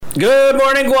Good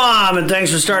morning, Guam, and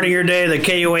thanks for starting your day the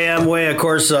KUAM way. Of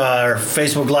course, our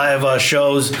Facebook Live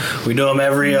shows, we do them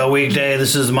every weekday.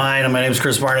 This is mine, and my name is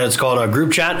Chris Barnett. It's called a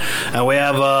group chat, and we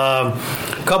have a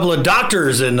couple of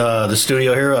doctors in the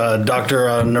studio here,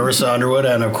 Dr. Nerissa Underwood,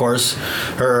 and of course,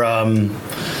 her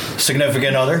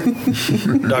significant other,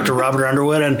 Dr. Robert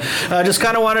Underwood, and I just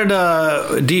kind of wanted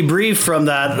to debrief from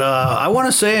that. I want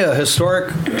to say a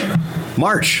historic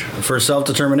march for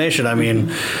self-determination. I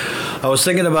mean, I was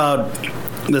thinking about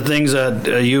the things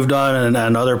that you've done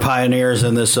and other pioneers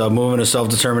in this movement of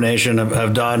self-determination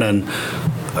have done, and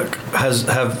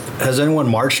has anyone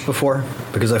marched before?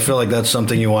 Because I feel like that's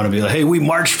something you want to be like, hey, we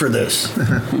marched for this.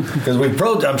 Because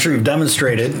I'm sure you've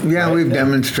demonstrated. Yeah, right? We've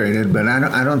demonstrated, but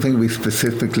I don't think we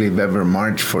specifically have ever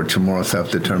marched for tomorrow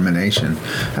self-determination.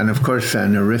 And of course,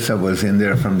 Nerissa was in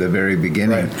there from the very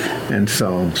beginning. Right. And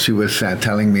so she was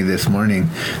telling me this morning,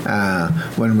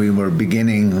 when we were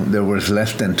beginning, there was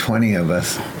less than 20 of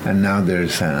us, and now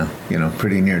there's,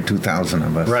 pretty near 2,000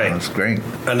 of us. Right. So it's great.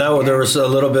 And there was a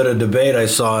little bit of debate I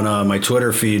saw on my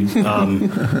Twitter feed.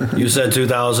 You said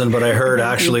 2,000, but I heard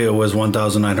actually it was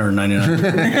 1,999.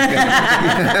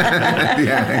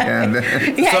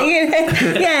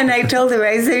 Yeah, and I told her,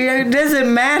 I said, it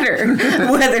doesn't matter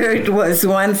whether it was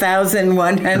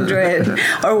 1,100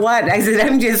 or what. I said,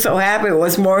 I'm just so happy it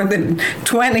was more than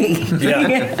 20.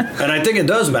 Yeah, and I think it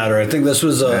does matter. I think this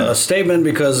was a statement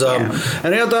because,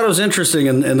 and I thought it was interesting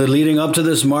in the leading up to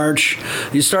this march,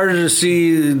 you started to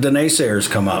see the naysayers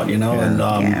come out, and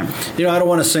I don't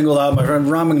want to single out my friend.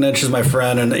 Ron McNitch is my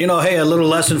friend, and hey, a little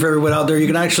lesson for everybody out there: you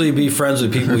can actually be friends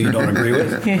with people you don't agree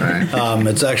with. Right.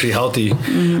 It's actually healthy.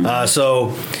 Mm-hmm. So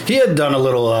he had done a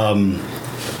little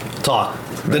talk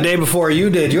the day before you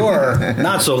did your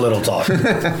not so little talk.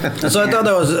 And so I thought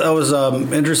that was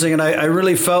interesting, and I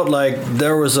really felt like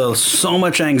there was so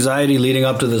much anxiety leading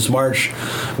up to this march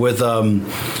with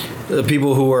the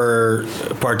people who were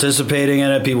participating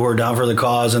in it, people who were down for the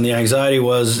cause, and the anxiety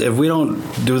was, if we don't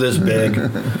do this big,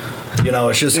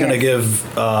 it's just going to give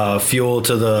fuel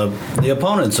to the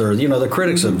opponents or, the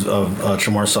critics of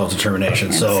more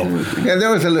self-determination. So, there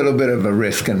was a little bit of a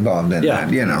risk involved in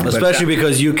that, Especially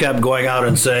because you kept going out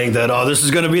and saying that, this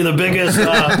is going to be the biggest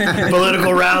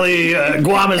political rally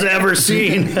Guam has ever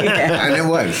seen. And it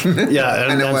was.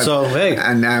 And so, hey.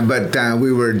 But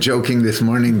we were joking this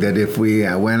morning that if we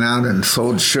went out and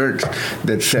sold shirts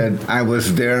that said, I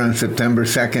was there on September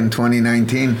 2nd,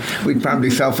 2019, we'd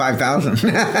probably sell 5,000.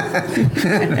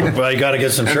 Well, you got to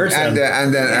get some shirts and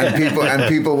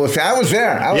people will say, I was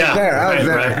there. I was there.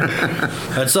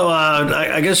 Right. And so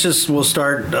I guess we'll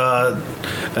start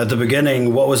at the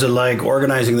beginning. What was it like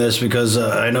organizing this? Because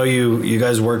I know you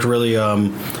guys worked really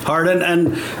hard,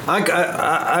 and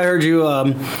I heard you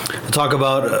talk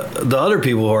about the other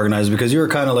people who organized, because you were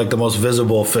kind of like the most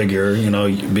visible figure,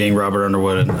 being Robert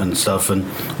Underwood and stuff, and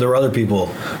there were other people.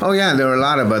 Oh yeah, there were a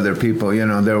lot of other people.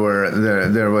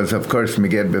 There was of course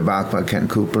Miguel Bibacqua, Ken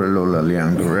Cooper, Lola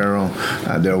Leon Guerrero.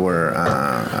 There were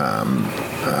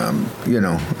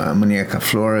Muñeca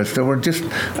Flores. There were just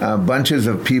bunches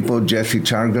of people, Jesse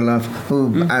Chargaloff, who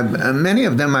many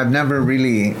of them I've never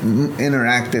really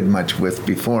interacted much with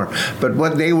before. But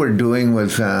what they were doing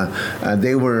was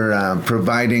they were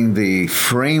providing the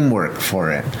framework for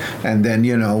it. And then,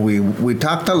 we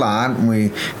talked a lot, and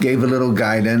we gave a little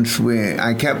guidance.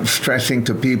 I kept stressing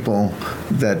to people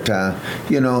that,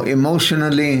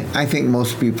 emotionally, I think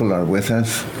most people are with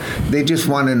us. They just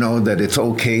want to know that it's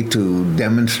okay to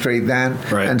demonstrate that.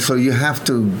 Right. And so you have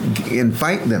to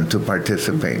invite them to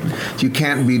participate. You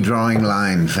can't be drawing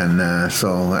lines. And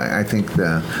so I think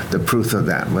the proof of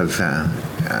that was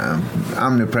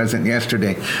omnipresent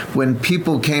yesterday when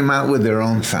people came out with their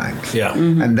own signs. Yeah.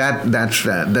 Mm-hmm. And that's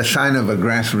the sign of a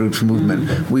grassroots movement.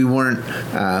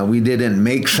 Mm-hmm. We didn't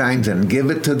make signs and give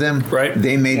it to them. Right.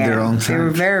 They made their own signs. They were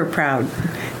very proud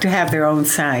to have their own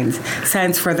signs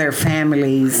for their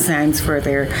families, signs for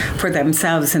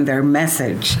themselves and their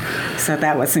message. So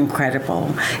that was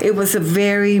incredible. It was a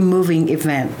very moving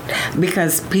event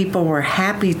because people were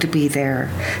happy to be there.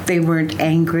 They weren't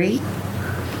angry.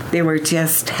 They were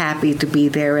just happy to be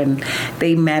there, and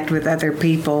they met with other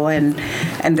people, and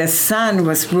the sun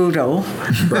was brutal.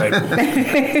 Right.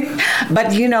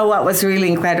 But you know what was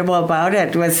really incredible about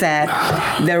it was that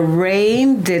the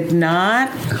rain did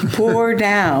not pour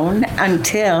down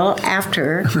until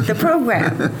after the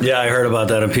program. Yeah, I heard about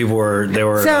that, and people were.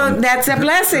 So that's a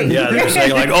blessing. Yeah, they were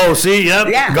saying like, "Oh, see, yep,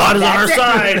 yeah, God is on our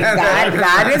side.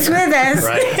 God is with us."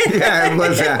 Right.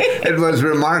 Yeah, it was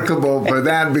remarkable for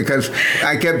that because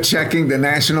I kept started checking the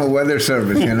National Weather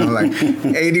Service, like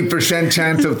 80%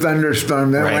 chance of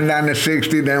thunderstorm, then went down to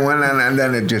 60, then went on, and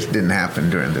then it just didn't happen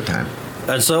during the time.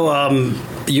 And so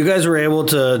you guys were able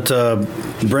to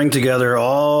bring together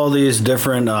all these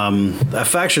different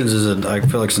factions. I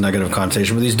feel like it's a negative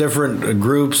connotation, but these different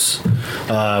groups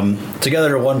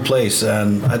together in one place.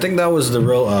 And I think that was the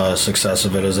real success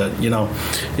of it, is that, you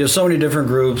have so many different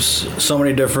groups, so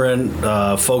many different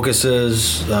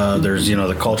focuses. There's,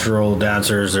 the cultural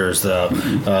dancers, there's the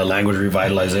language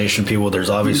revitalization people, there's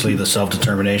obviously the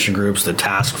self-determination groups, the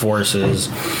task forces,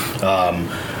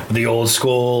 the old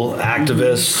school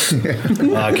activists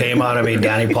came out. I mean,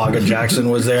 Danny Pocket Jackson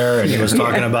was there, and he was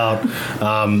talking about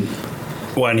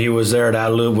when he was there at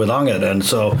Adelup with Anged. And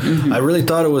so I really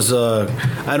thought it was,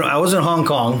 I was in Hong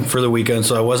Kong for the weekend,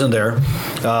 so I wasn't there.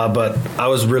 But I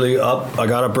was really up. I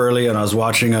got up early, and I was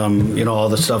watching, all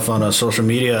the stuff on social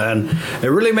media. And it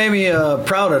really made me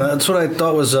proud. And that's what I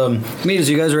thought was neat, is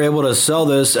you guys were able to sell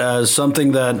this as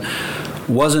something that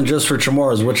wasn't just for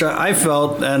Chamorros, which I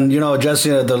felt, and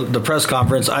Jesse at the press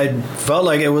conference, I felt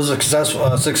like it was a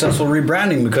successful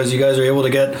rebranding, because you guys are able to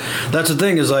get. That's the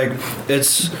thing, is like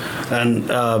it's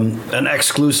an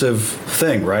exclusive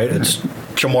thing, right? It's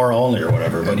Chamorro only or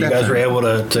whatever, but you guys were able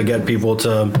to get people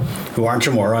who aren't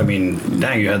Chamorro. I mean,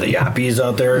 dang, you had the Yappies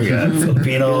out there, you had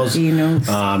Filipinos, you had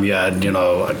I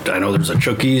know there's a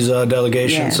Chuukese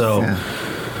delegation, so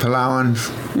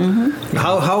Palauans.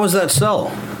 How was that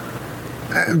sell?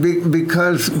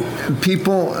 Because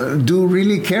people do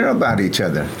really care about each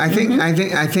other. I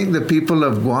think the people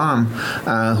of Guam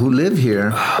who live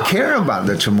here care about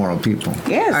the Chamorro people.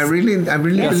 Yes, I really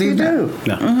believe that. Do.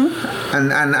 Yeah.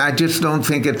 And I just don't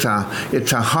think it's a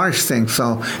harsh thing.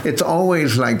 So it's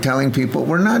always like telling people,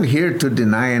 we're not here to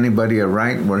deny anybody a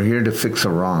right. We're here to fix a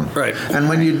wrong. Right. And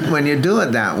when you do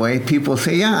it that way, people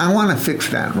say, yeah, I want to fix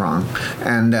that wrong.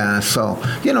 And so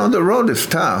the road is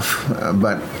tough,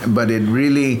 but it really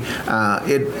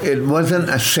it wasn't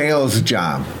a sales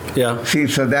job. Yeah. See,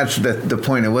 so that's the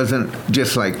point. It wasn't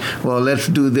just like, well, let's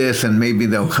do this and maybe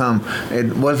they'll come.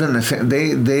 It wasn't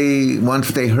they once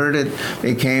they heard it,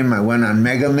 they came. I went on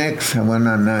Megamix. I went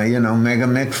on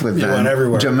Megamix with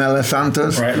Jamela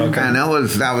Santos. Right. Okay. And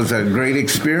that was a great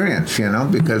experience,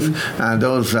 because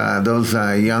those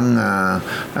young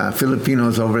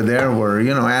Filipinos over there were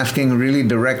asking really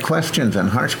direct questions and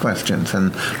harsh questions,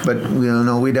 but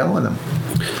we dealt with them.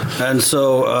 And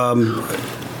so,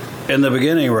 in the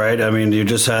beginning, right? I mean, you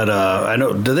just had. I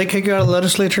know. Did they kick you out of the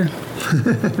legislature?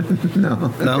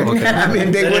 No. No. Okay. I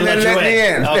mean, they wouldn't let me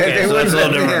in. Okay, so that's a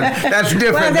little different. That's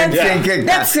different than getting kicked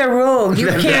out. That's the rule. You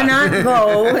cannot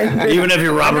go. Even if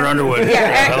you're Robert Underwood.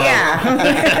 Yeah.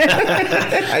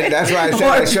 That's why I said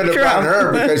I should have brought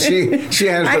her, because she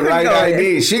has the right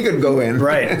ID. She could go in.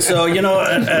 Right. So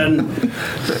and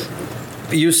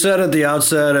you said at the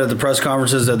outset at the press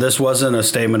conferences that this wasn't a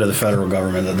statement to the federal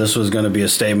government, that this was going to be a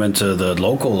statement to the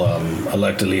local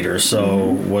elected leaders. So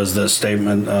was the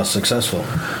statement successful?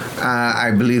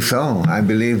 I believe so. I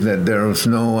believe that there was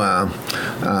no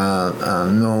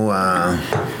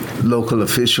local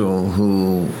official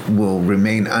who will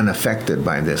remain unaffected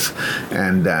by this.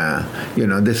 And,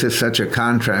 this is such a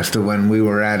contrast to when we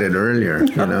were at it earlier.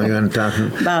 You want to talk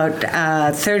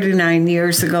about 39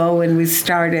 years ago when we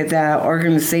started the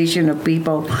Organization of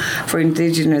People for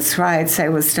Indigenous Rights. I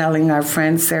was telling our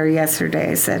friends there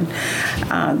yesterday, I said,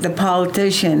 the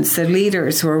politicians, the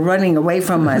leaders were running away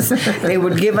from us. They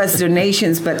would give us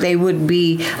donations, but they would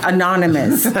be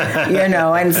anonymous,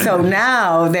 and so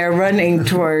now they're running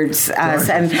towards us.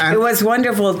 And it was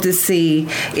wonderful to see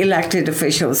elected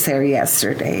officials there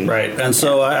yesterday. Right. And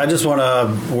so I just want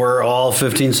to, were all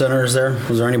 15 senators there?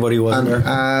 Was there anybody who wasn't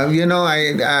there?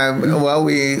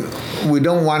 We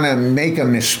don't want to make a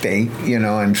mistake,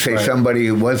 and say somebody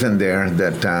who wasn't there.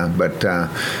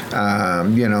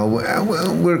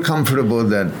 We're comfortable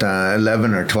that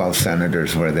 11 or 12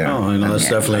 senators were there. Oh, that's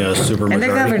definitely a super majority. And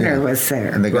the governor was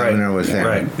there. And the governor was there.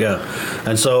 Right. Yeah.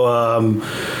 And so,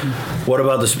 what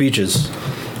about the speeches?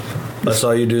 I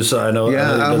saw you do so. I know.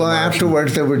 Yeah.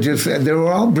 Afterwards, they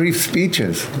were all brief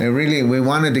speeches. We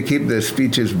wanted to keep the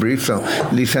speeches brief. So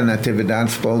Lisa Natividad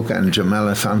spoke, and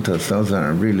Jamela Santos. Those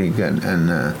are really good. And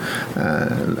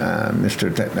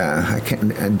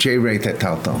J. Ray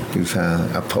Tetauto. He's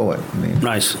a poet.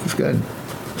 Nice. It's good.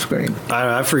 It's great.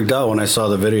 I freaked out when I saw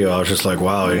the video. I was just like,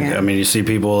 wow. Yeah. I mean, you see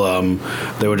people,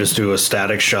 they would just do a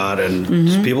static shot, and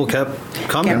people kept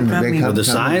coming with the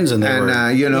signs, and they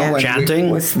were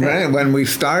chanting. When we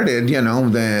started,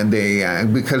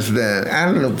 because the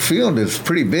Antelope Field is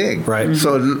pretty big. Right.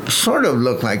 So it sort of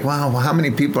looked like, wow, how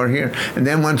many people are here? And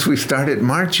then once we started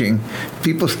marching,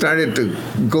 people started to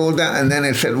go down, and then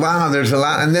it said, wow, there's a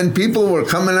lot. And then people were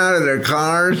coming out of their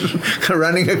cars,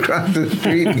 running across the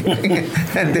street,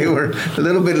 and they were a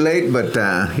little bit late, but,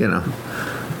 there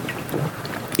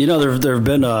have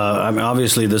been,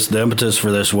 obviously the impetus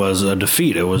for this was a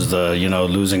defeat. It was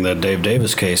losing the Dave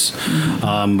Davis case.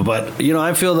 But,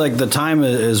 I feel like the time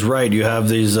is right. You have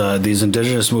these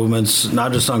indigenous movements,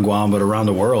 not just on Guam, but around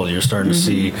the world. You're starting to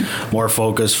see more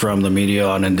focus from the media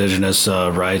on indigenous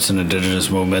rights and indigenous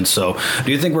movements. So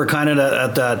do you think we're kind of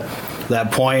at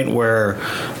that point where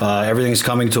everything's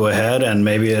coming to a head, and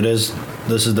maybe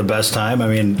this is the best time? I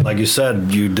mean, like you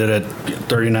said, you did it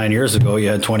 39 years ago, you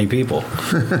had 20 people.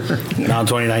 Now in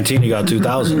 2019, you got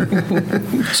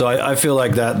 2,000. So I feel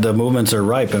like that the movements are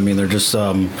ripe. I mean, they're just...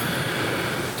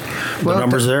 the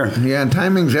numbers there. Yeah,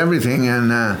 timing's everything,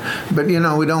 and but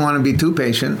we don't want to be too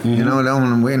patient. We don't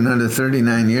want to wait another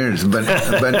 39 years.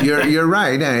 But you're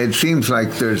right. It seems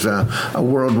like there's a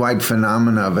worldwide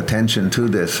phenomena of attention to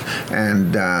this,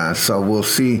 and so we'll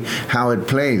see how it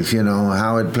plays.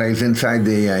 How it plays inside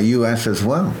the U.S. as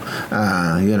well.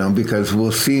 Because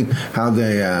we'll see how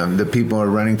the people are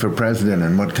running for president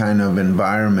and what kind of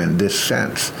environment this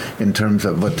sets in terms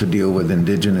of what to deal with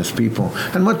indigenous people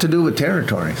and what to do with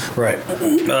territories. Right.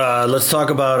 Let's talk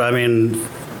about, I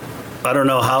don't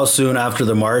know how soon after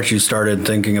the march you started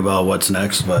thinking about what's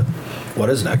next, but what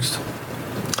is next?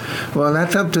 Well,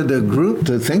 that's up to the group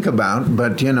to think about,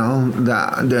 but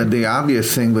the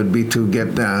obvious thing would be to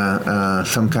get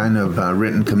some kind of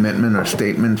written commitment or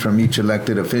statement from each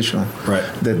elected official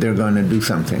that they're going to do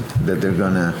something,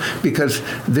 because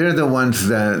they're the ones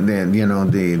that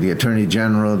the Attorney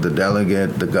General, the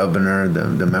delegate, the governor,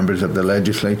 the members of the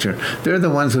legislature, they're the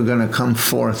ones who are going to come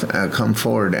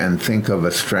forward and think of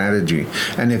a strategy.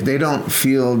 And if they don't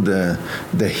feel the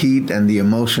heat and the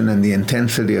emotion and the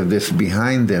intensity of this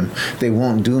behind them, they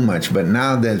won't do much. But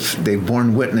now that they've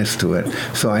borne witness to it,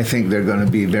 so I think they're going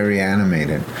to be very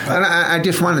animated. And I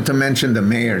just wanted to mention the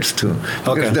mayors too,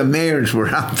 because the mayors were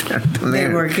out there. They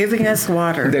were giving us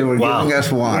water. They were giving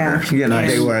us water. Yeah.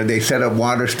 Nice. They set up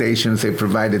water stations. They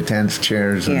provided tents,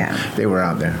 chairs, and they were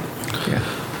out there. Yeah.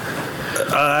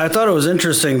 I thought it was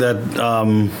interesting that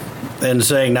in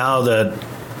saying now that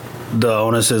the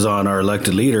onus is on our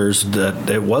elected leaders, that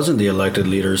it wasn't the elected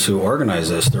leaders who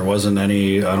organized this. There wasn't I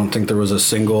don't think there was a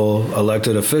single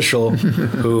elected official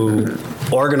who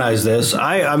organized this.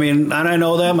 I mean, and I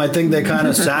know them. I think they kind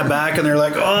of sat back and they're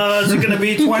like, oh, is it going to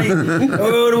be 20?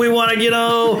 Oh, do we want to,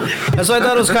 And so I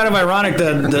thought it was kind of ironic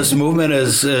that this movement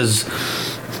is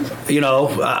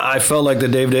I felt like the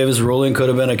Dave Davis ruling could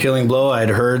have been a killing blow. I'd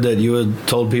heard that you had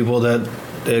told people that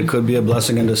it could be a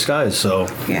blessing in disguise. So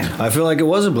I feel like it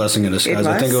was a blessing in disguise.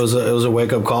 I think it was a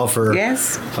wake up call for it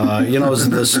was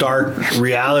the stark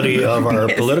reality of our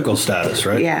political status,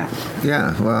 right? Yeah.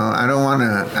 Well, I don't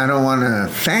want to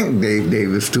thank Dave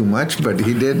Davis too much, but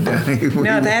he did.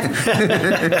 That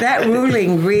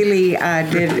ruling really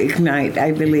did ignite,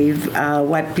 I believe,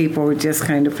 what people were just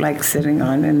kind of like sitting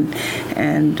on,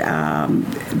 and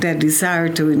the desire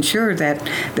to ensure that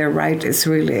their right is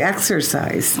really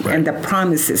exercised, and the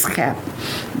promise is kept,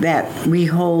 that we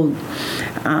hold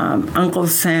Uncle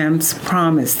Sam's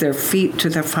promise, their feet to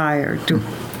the fire, to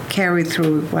carry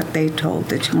through what they told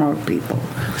the Chamorro people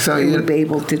they would be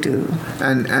able to do.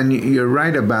 And you're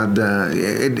right about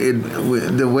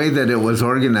the way that it was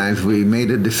organized. We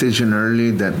made a decision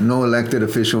early that no elected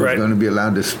official was going to be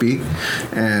allowed to speak,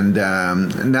 and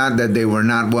not that they were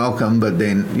not welcome, but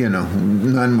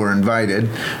none were invited.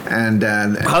 And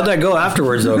how'd that go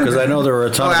afterwards, though? Because I know there were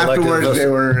a ton of elected officials. They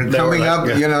were coming up.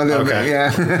 We're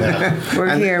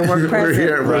here. We're present. We're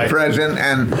here. We're present.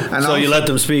 And so also, you let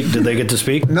them speak. Did they get to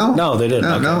speak? No, they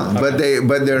didn't. No. But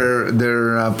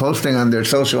they're posting on their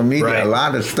social media a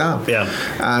lot of stuff. Yeah.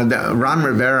 Ron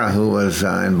Rivera, who was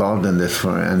involved in this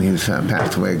and he's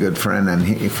passed away, a good friend,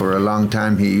 and for a long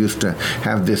time he used to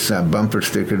have this bumper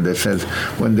sticker that says,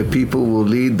 "When the people will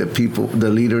lead, the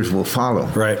leaders will follow."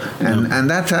 Right. And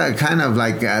that's kind of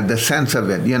like the sense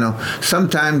of it.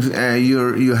 Sometimes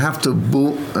you have to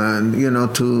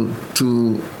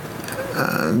to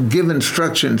give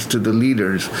instructions to the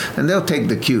leaders, and they'll take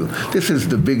the cue. This is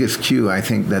the biggest cue I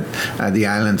think that the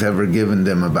island's ever given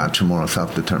them about Chamorro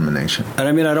self-determination. And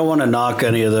I mean, I don't want to knock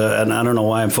any of and I don't know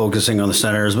why I'm focusing on the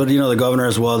senators, but the governor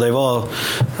as well. They've all,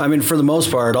 I mean, for the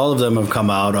most part, all of them have come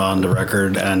out on the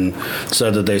record and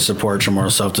said that they support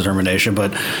Chamorro self-determination.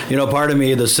 But part of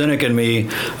me, the cynic in me,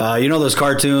 those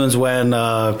cartoons when one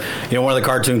of the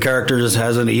cartoon characters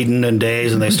hasn't eaten in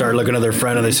days and they start looking at their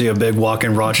friend and they see a big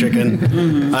walking raw chicken.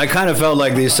 Mm-hmm. I kind of felt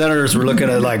like these senators were looking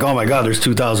at like, oh my God, there's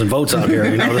 2,000 votes out here.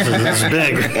 This is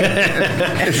big.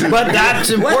 But that's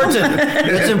important.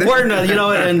 It's important,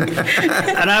 and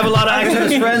I have a lot of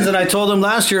activist friends, and I told them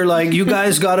last year, like, you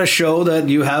guys got to show that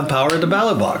you have power at the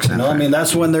ballot box. I mean,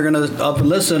 that's when they're going to up and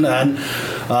listen. And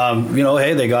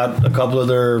hey, they got a couple of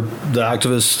the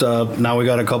activists. Now we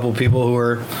got a couple of people who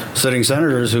are sitting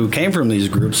senators who came from these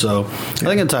groups. So I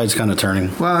think the tide's kind of turning.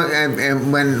 Well,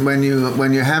 and when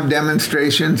you have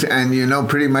demonstrations and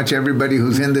pretty much everybody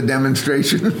who's in the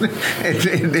demonstration,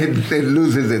 it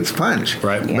loses its punch.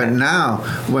 Right. Yeah. But now,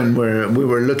 when we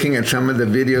were looking at some of the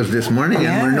videos this morning,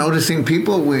 and we're noticing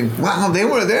people. Wow, they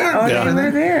were there. Oh, they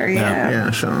were there.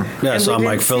 Yeah. Yeah. I saw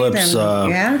Mike Phillips.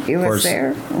 He was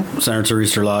there. Senator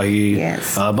Easter Lahi.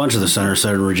 Yes. A bunch of the senators,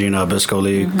 Senator Regina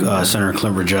Biscoli, Senator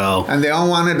Clint Ridgell. And they all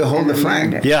wanted to hold the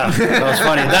flag. Yeah, that was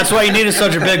funny. That's why you needed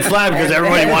such a big flag, because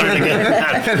everybody wanted to get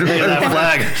that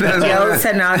flag. Joe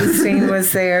San Augustine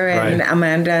was there, and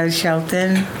Amanda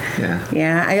Shelton. Yeah.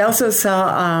 Yeah. I also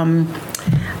saw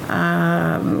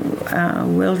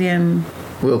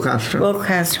Will Castro.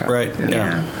 Right.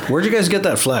 Yeah. Where'd you guys get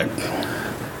that flag?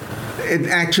 It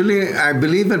actually, I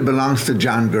believe it belongs to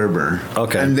John Gerber.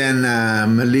 Okay. And then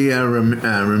Malia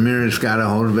Ramirez got a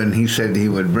hold of it, and he said he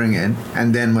would bring it.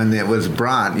 And then when it was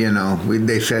brought,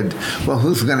 they said, well,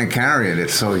 who's going to carry it?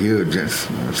 It's so huge.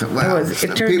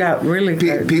 It turned out really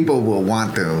good. People will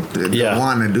want to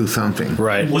do something.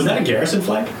 Right. Was that a Garrison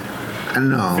flag?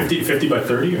 No. 50 by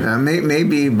 30?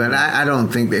 Maybe, but I don't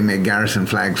think they make Garrison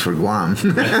flags for Guam.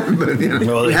 But, we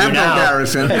have no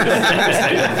Garrison.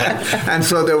 And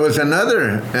so there was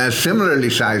another similarly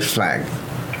sized flag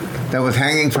that was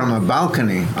hanging from a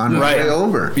balcony on the way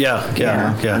over. Yeah.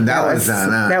 And that was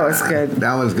good.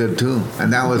 That was good too.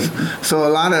 And that was so a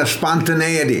lot of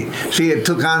spontaneity. See, it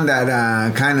took on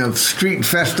that kind of street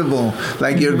festival,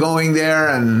 like you're going there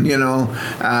and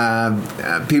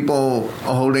people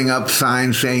holding up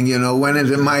signs saying, when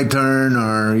is it my turn,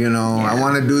 or I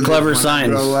want to do this clever when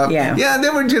signs. I grow up. Yeah, they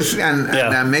were just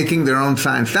and making their own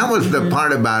signs. That was the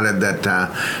part about it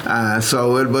that.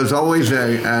 So it was always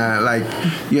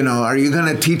are you going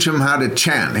to teach them how to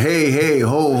chant? Hey, hey,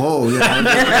 ho, ho.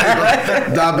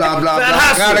 Blah, blah, blah, blah.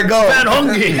 Gotta go.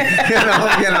 Fanohge.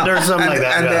 There's something like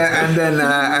that.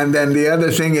 And then the other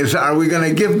thing is, are we going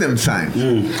to give them signs?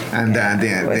 And the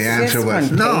answer was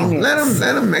no. Let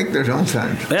them make their own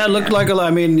signs. Yeah, it looked like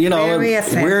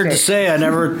weird to say.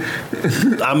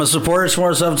 I'm a supporter of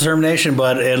Chamorro self-determination,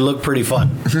 but it looked pretty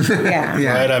fun.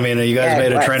 Yeah. Right? I mean, you guys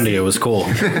made it trendy. It was cool.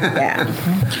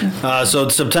 Yeah. So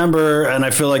it's September, and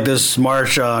I feel like this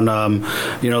March on,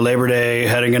 Labor Day,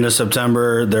 heading into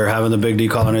September, they're having the big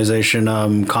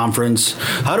decolonization conference.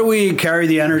 How do we carry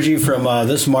the energy from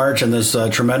this March and this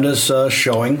tremendous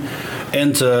showing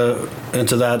into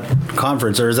that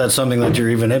conference, or is that something that you're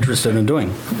even interested in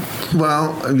doing?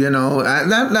 Well,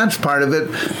 that's part of it.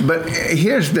 But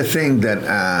here's the thing that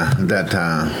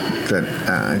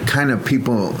kind of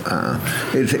people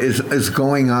is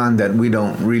going on that we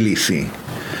don't really see.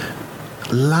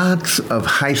 Lots of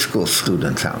high school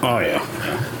students out there. Oh yeah.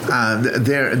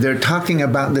 They're talking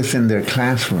about this in their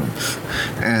classrooms,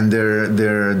 and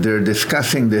they're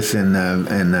discussing this in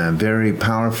very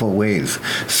powerful ways.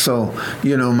 So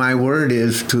my word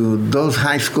is to those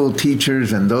high school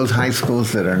teachers and those high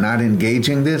schools that are not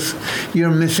engaging this, you're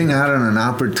missing out on an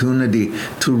opportunity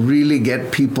to really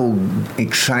get people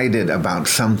excited about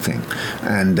something.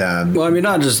 And well, I mean,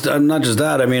 not just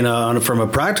that. I mean, from a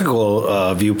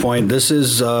practical viewpoint, this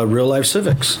is real life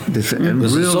civics. This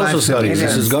is social studies.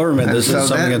 This is government. This is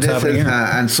something that's happening here.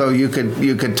 And so you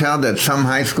could tell that some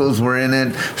high schools were in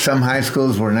it, some high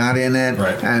schools were not in it,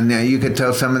 right. And you could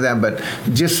tell some of that. But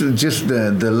just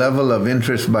the level of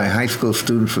interest by high school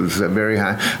students was very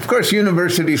high. Of course,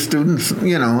 university students,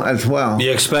 as well.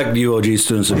 You expect UOG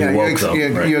students to be woke, though.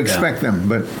 You expect them,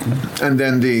 but and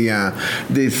then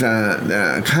these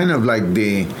kind of like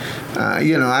the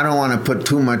I don't want to put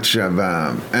too much of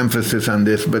emphasis on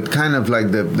this, but kind of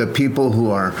like the people who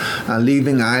are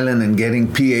leaving Island and getting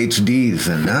PhDs,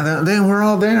 and they were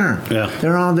all there. Yeah.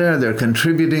 They're all there. They're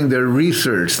contributing their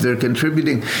research. They're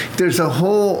contributing. There's a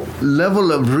whole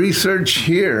level of research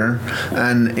here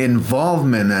and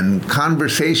involvement and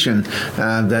conversation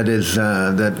that is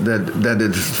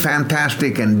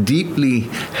fantastic and deeply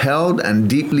held and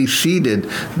deeply seated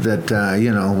that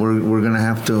we're going to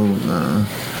have to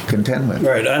contend with.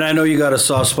 Right, and I know you got a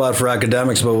soft spot for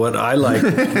academics, but what I liked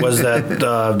was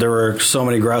that there were so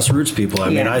many grassroots people. I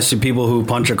mean, I see people who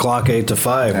punch a clock 8 to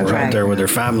 5 That's right there with their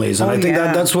families, and I think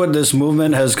that's what this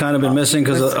movement has kind of been missing,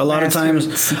 because a lot of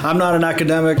times, I'm not an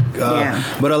academic,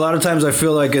 but a lot of times I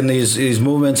feel like in these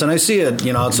movements, and I see it,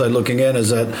 outside looking in, is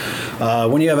that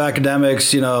when you have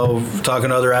academics, talking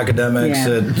to other academics,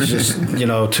 it's just,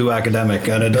 too academic,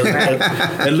 and it doesn't,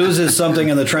 it loses something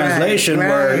in the translation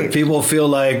where people feel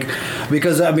like,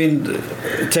 because I mean,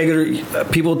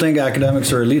 people think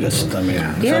academics are elitist. I mean,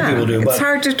 some people do. It's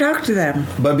hard to talk to them.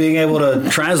 But being able to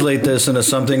translate this into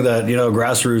something that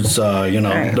grassroots,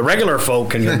 the regular folk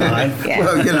can get behind.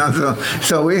 Well,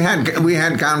 so we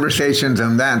had conversations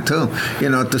on that too.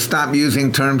 To stop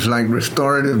using terms like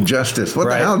restorative justice. What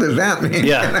the hell does that mean?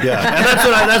 Yeah, and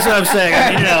that's what I'm saying.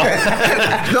 I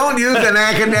mean, don't use an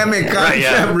academic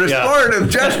concept. Restorative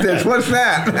justice. What's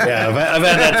that? Yeah, I've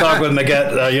had that talk with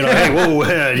Maguette. Hey, whoa,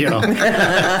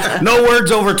 no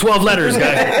words over 12 letters,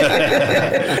 guy.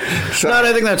 But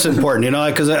I think that's important,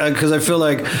 because I feel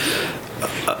like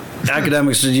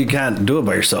academics, you can't do it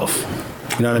by yourself.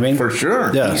 You know what I mean? For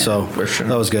sure. Yeah, so for sure.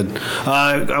 That was good.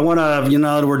 I want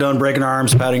to, we're done breaking our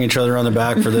arms, patting each other on the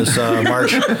back for this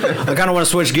march. I kind of want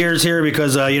to switch gears here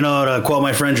because, to quote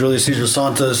my friend Julio Cesar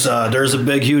Santos, there's a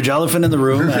big, huge elephant in the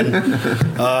room, and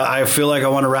I feel like I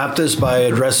want to wrap this by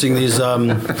addressing these, a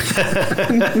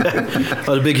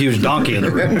big, huge donkey in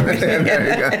the room. There you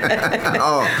go.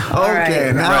 Oh, okay.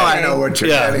 Right. Now I know what you're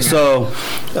getting at. So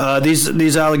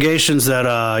these allegations that,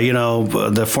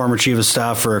 the former chief of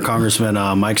staff for Congressman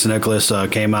Mike San Nicolas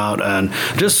came out, and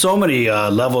just so many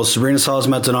levels. Sabrina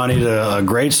Salas-Mentanani did a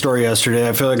great story yesterday.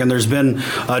 I feel like, and there's been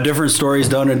different stories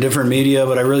done in different media,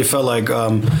 but I really felt like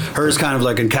hers kind of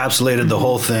like encapsulated the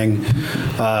whole thing.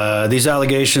 These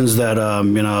allegations that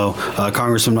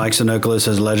Congressman Mike San Nicolas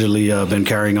has allegedly been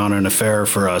carrying on an affair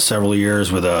for several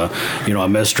years with a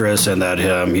mistress, and that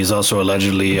he's also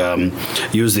allegedly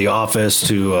used the office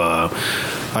to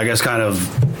I guess kind of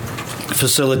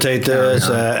facilitate this,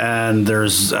 and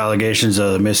there's allegations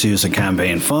of the misuse of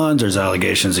campaign funds. There's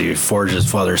allegations that he forged his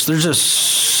father's. There's just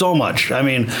so much. I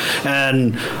mean,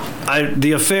 and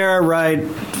the affair, right?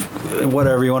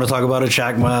 Whatever you want to talk about, a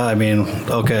Chakma. I mean,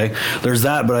 okay, there's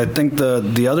that. But I think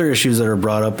the other issues that are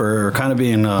brought up are kind of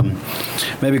being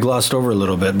maybe glossed over a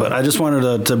little bit. But I just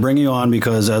wanted to bring you on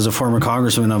because as a former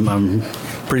congressman, I'm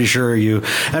pretty sure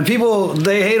people,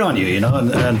 they hate on you,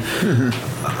 and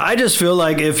I just feel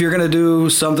like if you're going to do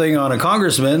something on a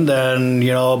congressman, then,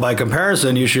 by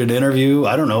comparison, you should interview,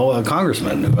 I don't know, a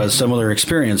congressman who has similar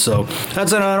experience. So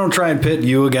that's it. I don't try and pit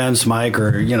you against Mike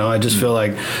or, I just feel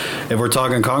like if we're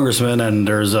talking congressman and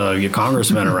there's a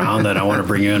congressman around, then I want to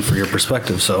bring you in for your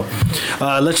perspective. So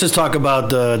let's just talk about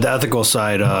the ethical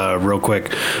side real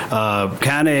quick.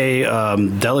 Can a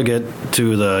delegate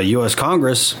to the U.S.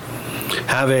 Congress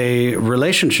have a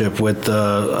relationship with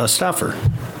a staffer?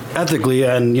 Ethically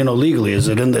and legally, is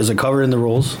it covered in the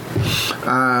rules?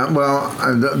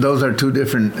 Those are two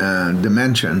different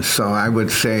dimensions. So I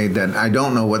would say that I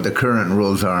don't know what the current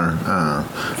rules are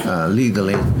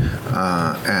legally,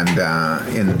 and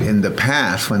in the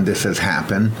past when this has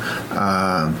happened,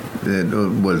 it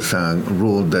was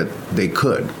ruled that they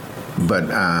could. But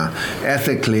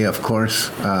ethically, of course,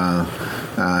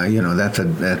 that's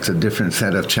a different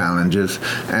set of challenges,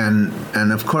 and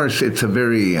of course, it's a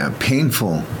very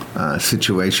painful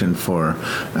situation for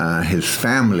his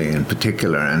family in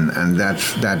particular, and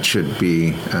that should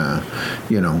be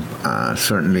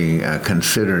certainly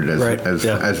considered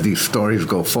as these stories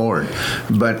go forward.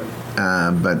 But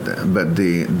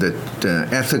the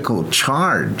ethical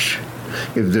charge.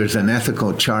 If there's an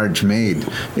ethical charge made,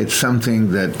 it's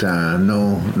something that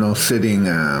no sitting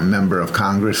member of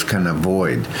Congress can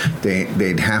avoid.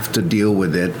 They'd have to deal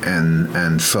with it,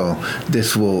 and so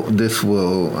this will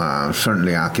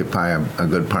certainly occupy a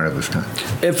good part of his time.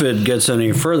 If it gets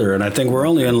any further, and I think we're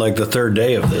only in like the third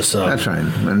day of this. That's right,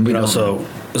 and we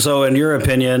So in your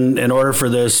opinion, in order for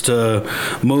this to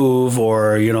move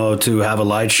or, to have a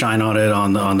light shine on it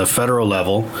on the federal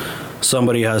level,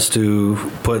 somebody has to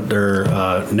put their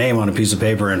name on a piece of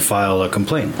paper and file a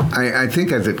complaint. I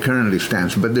think as it currently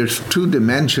stands, but there's two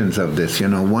dimensions of this.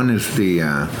 One is the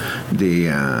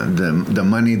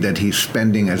money that he's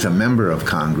spending as a member of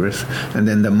Congress, and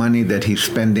then the money that he's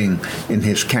spending in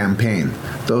his campaign.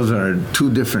 Those are two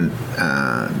different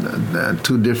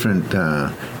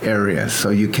areas. So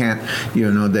you can't,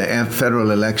 the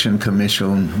Federal Election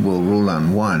Commission will rule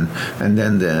on one, and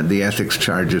then the ethics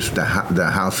charges, the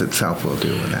House itself will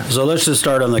deal with that. So let's just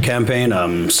start on the campaign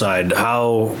side.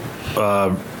 How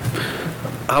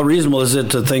reasonable is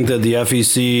it to think that the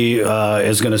FEC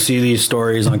is going to see these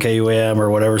stories on KUAM or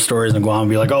whatever stories and go on and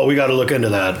be like, oh, we got to look into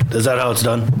that? Is that how it's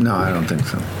done? No, I don't think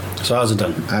so. So how's it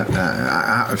done?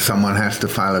 Someone has to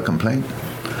file a complaint.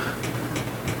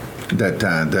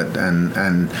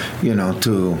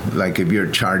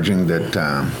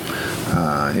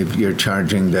 If you're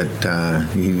charging that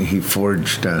he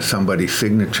forged somebody's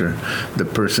signature, the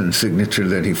person's signature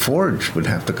that he forged would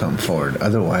have to come forward.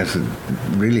 Otherwise, it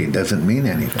really doesn't mean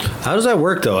anything. How does that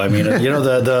work, though? I mean,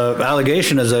 the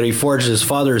allegation is that he forged his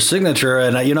father's signature,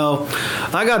 and I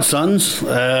got sons,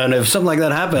 and if something like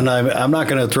that happened, I'm not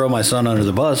going to throw my son under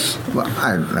the bus. Well,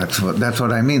 that's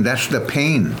what I mean. That's the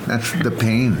pain. That's the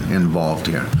pain involved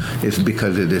here. It's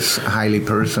because it is highly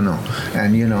personal,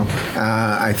 and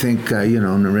I think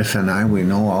Nerissa and I, we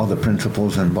know all the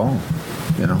principles involved.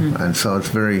 And so it's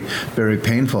very, very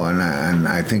painful, and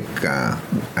I think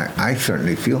I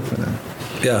certainly feel for them.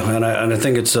 Yeah, and I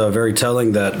think it's very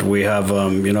telling that we have,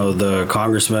 the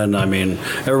congressman. I mean,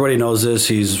 everybody knows this.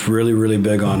 He's really, really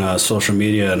big on social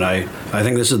media, and I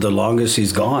think this is the longest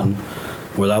he's gone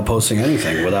without posting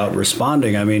anything, without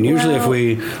responding. I mean, usually if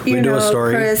we do a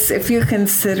story... Chris, if you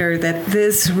consider that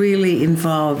this really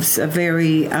involves a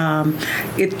very...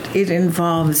 it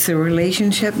involves a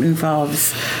relationship,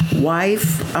 involves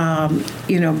wife,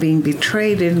 being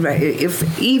betrayed,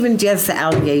 if even just the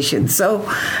allegations. So,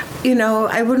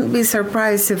 I wouldn't be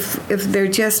surprised if they're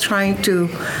just trying to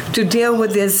deal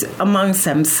with this amongst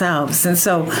themselves. And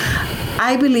so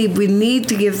I believe we need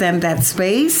to give them that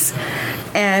space.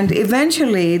 And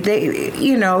eventually,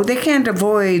 they can't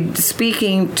avoid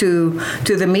speaking to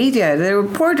the media. The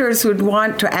reporters would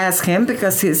want to ask him,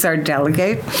 because he's our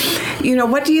delegate,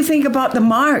 what do you think about the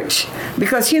march?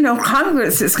 Because,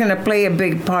 Congress is going to play a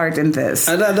big part in this.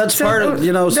 And that's so part of,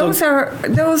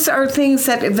 Those are things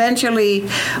that eventually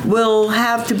will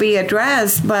have to be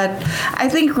addressed. But I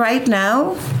think right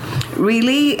now,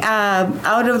 really,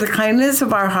 out of the kindness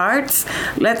of our hearts,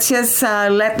 let's just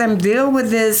let them deal with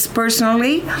this personally.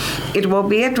 It will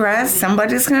be addressed.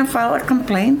 Somebody's going to file a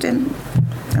complaint, and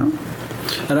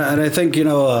I think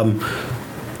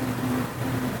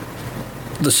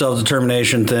the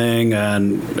self-determination thing,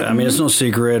 and I mean, it's no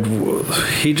secret,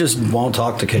 he just won't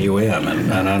talk to KUAM,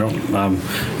 and I don't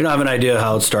have an idea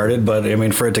how it started, but I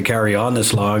mean, for it to carry on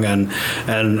this long, and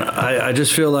I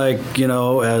just feel like,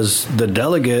 as the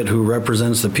delegate who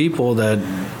represents the people, that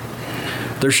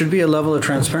there should be a level of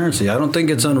transparency. I don't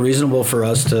think it's unreasonable for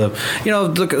us to,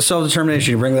 look at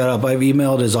self-determination. You bring that up. I've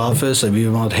emailed his office. I've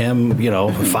emailed him,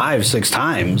 5-6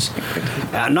 times.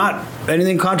 Not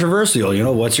anything controversial.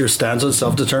 What's your stance on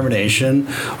self-determination?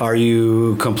 Are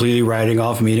you completely writing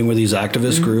off meeting with these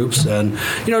activist groups? And,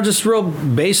 just real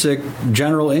basic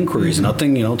general inquiries.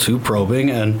 Nothing, too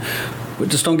probing. And we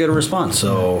just don't get a response.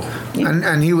 So,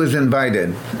 and he was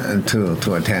invited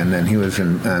to attend, and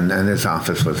and his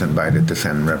office was invited to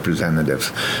send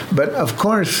representatives. But of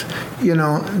course,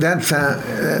 that's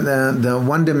the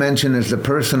one dimension is the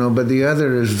personal, but the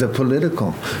other is the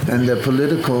political, and the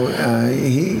political.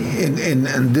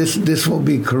 And this will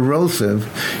be corrosive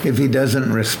if he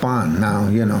doesn't respond. Now,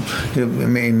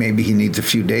 maybe he needs a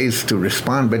few days to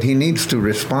respond, but he needs to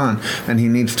respond, and he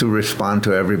needs to respond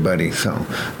to everybody. So.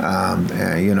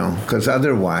 Because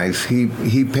otherwise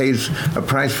he pays a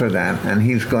price for that, and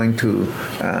he's going to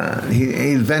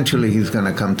eventually he's going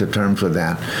to come to terms with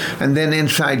that. And then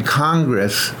inside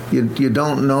Congress, you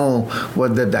don't know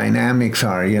what the dynamics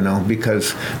are,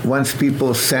 because once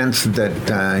people sense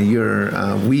that you're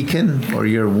weakened or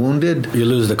you're wounded, you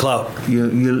lose the clout. You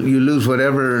lose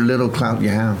whatever little clout you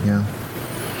have.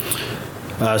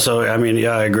 Yeah. So I mean,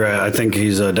 I agree. I think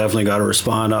he's definitely got to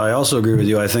respond. I also agree with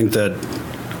you. I think that.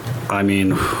 I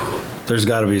mean, there's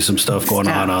got to be some stuff going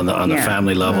on the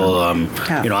family level. I'm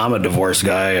a divorced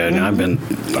guy, and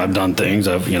I've done things.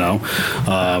 And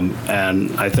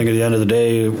I think at the end of the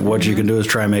day, what you can do is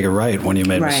try and make it right when you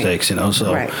made mistakes.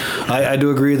 So I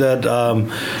do agree that.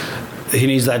 he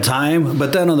needs that time.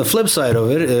 But then on the flip side of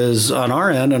it is on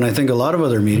our end, and I think a lot of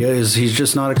other media, is he's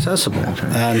just not accessible.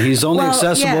 And he's only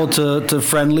accessible to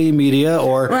friendly media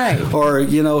or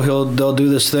they'll do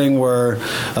this thing where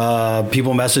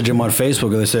people message him on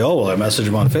Facebook and they say, oh, well, I messaged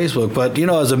him on Facebook. But,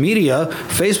 as a media,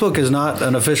 Facebook is not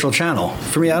an official channel.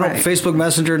 For me, I don't, Facebook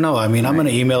Messenger, no. I mean, I'm going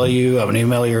to email you, I'm going to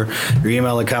email your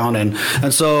email account.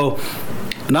 And so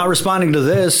not responding to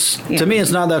this, to me,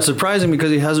 it's not that surprising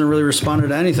because he hasn't really responded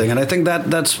to anything. And I think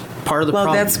that's part of the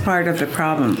problem. Well, that's part of the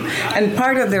problem. And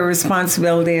part of the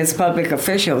responsibility as public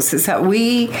officials is that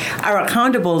we are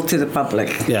accountable to the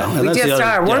public. Yeah. We just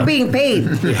are. We're being paid.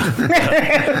 Yeah.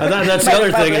 That's the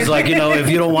other thing. Is like, if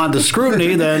you don't want the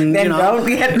scrutiny, then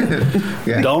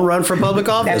don't run for public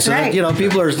office. That's right.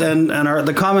 People are, and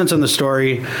the comments on the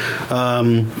story,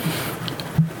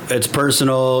 it's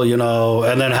personal,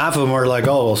 and then half of them are like,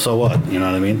 oh, well, so what? You know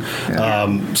what I mean?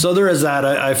 Yeah. So there is that.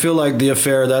 I feel like the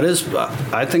affair,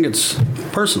 I think it's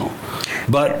personal.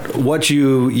 But what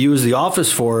you use the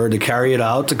office for, to carry it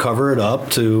out, to cover it up,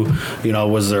 to,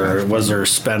 was there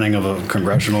spending of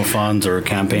congressional funds or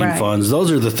campaign funds? Those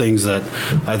are the things that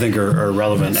I think are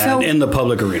relevant and in the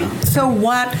public arena. So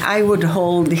what I would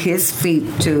hold his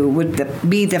feet to would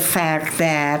be the fact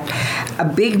that a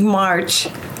big march,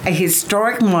 a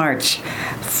historic march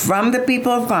from the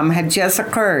people of Guam had just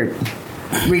occurred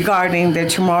regarding the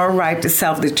Chamorro right to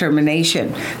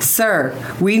self-determination. Sir,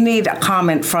 we need a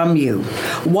comment from you.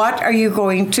 What are you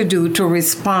going to do to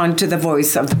respond to the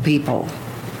voice of the people?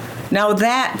 Now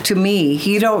that, to me,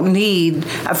 you don't need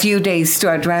a few days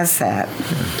to address that.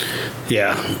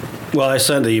 Yeah. Well, I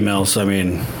sent the emails. I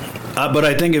mean, but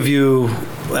I think if you...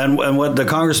 And what the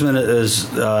congressman is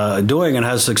doing and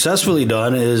has successfully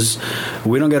done is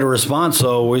we don't get a response,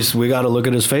 so we got to look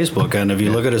at his Facebook. And if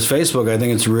you look at his Facebook, I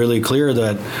think it's really clear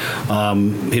that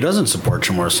he doesn't support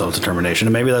Chamorro self-determination.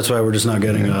 And maybe that's why we're just not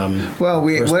getting a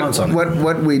response on it.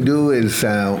 What we do is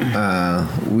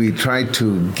we try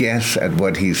to guess at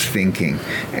what he's thinking,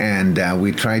 and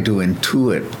we try to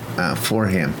intuit for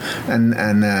him, and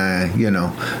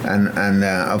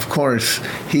of course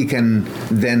he can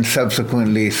then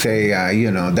subsequently say,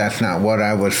 that's not what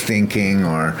I was thinking,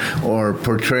 or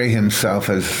portray himself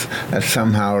as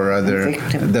somehow or other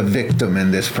the victim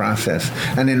in this process.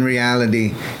 And in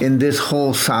reality, in this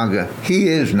whole saga, he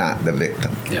is not the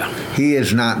victim. Yeah, he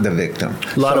is not the victim.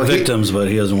 A lot of victims, but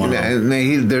he doesn't want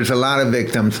to. There's a lot of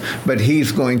victims, but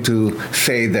he's going to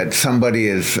say that somebody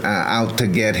is out to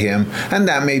get him, and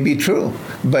that may be true.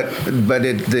 But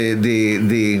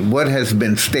what has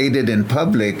been stated in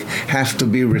public has to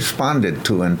be responded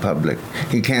to in public.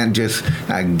 He can't just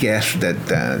guess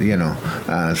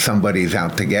that somebody's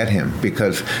out to get him,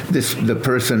 because the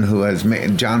person who has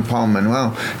made John Paul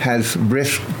Manuel has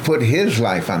put his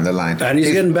life on the line, and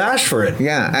he's getting bashed for it.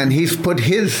 Yeah, and he's put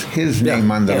his name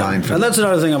on the line for and that's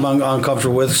another thing I'm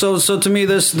uncomfortable with. So to me,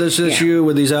 this issue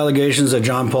with these allegations that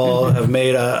John Paul have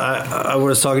made, I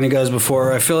was talking to you guys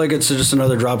before. I feel like it's just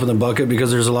another drop in the bucket because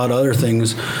there's a lot of other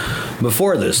things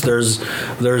before this. There's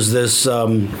this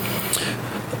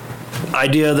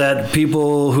idea that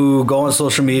people who go on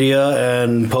social media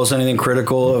and post anything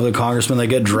critical of the congressman, they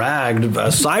get dragged,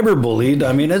 cyberbullied.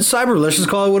 I mean, let's just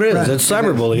call it what it is. Right. It's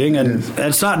cyberbullying, and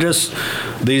it's not just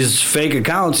these fake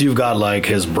accounts. You've got like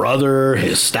his brother,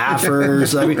 his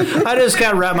staffers. I mean, I just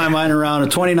can't wrap my mind around in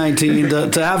 2019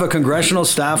 to have a congressional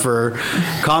staffer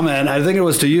comment, I think it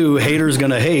was to you, haters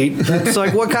gonna hate. That's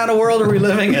like, what kind of world are we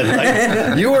living in?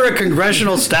 Like, you were a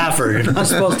congressional staffer. You're not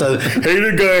supposed to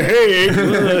hater gonna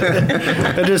hate.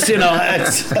 And just, and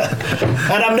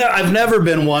I've never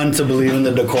been one to believe in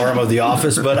the decorum of the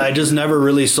office, but I just never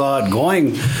really saw it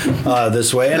going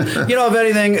this way. And, if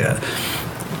anything,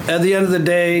 at the end of the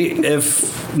day,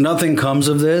 if nothing comes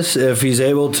of this, if he's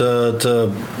able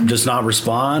to just not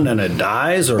respond and it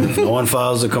dies, or if no one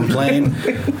files a complaint,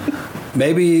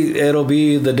 maybe it'll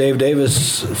be the Dave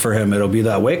Davis for him. It'll be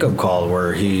that wake-up call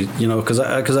where he, because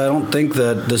I don't think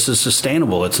that this is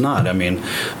sustainable. It's not. I mean,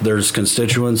 there's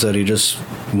constituents that he just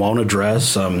won't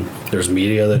address. There's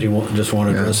media that he just won't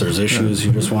address. There's issues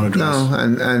he just won't address. No,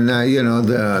 and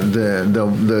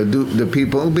the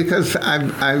people, because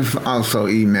I've also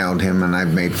emailed him and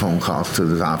I've made phone calls to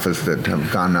his office that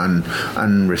have gone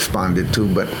unresponded to.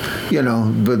 But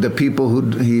the people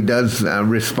who he does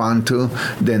respond to,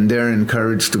 then they're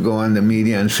encouraged to go on the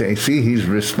media and say, see, he's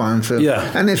responsive. Yeah.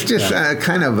 And it's just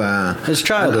kind of it's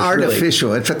childish, artificial.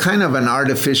 Really. It's a kind of an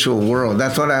artificial world.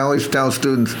 That's what I always tell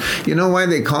students. You know why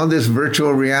they they call this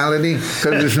virtual reality?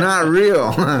 Because it's not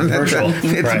real. Virtual.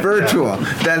 It's Right. virtual.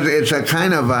 That it's a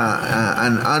kind of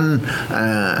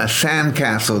a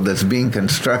sandcastle that's being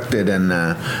constructed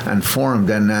and formed.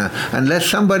 And unless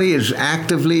somebody is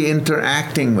actively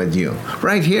interacting with you,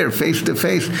 right here, face to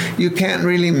face, you can't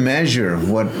really measure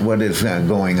what is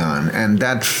going on. And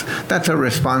that's a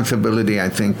responsibility, I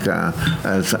think,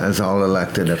 as all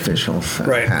elected officials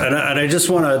Right, have. and I just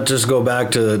want to go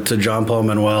back to John Paul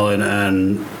Manuel,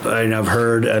 and I've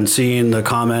heard and seen the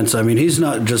comments. I mean, he's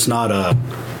not a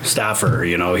staffer,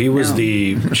 he was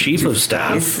the chief of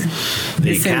staff,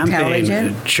 the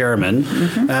campaign chairman,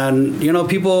 and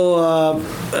people,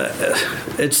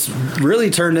 it's really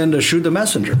turned into shoot the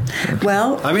messenger.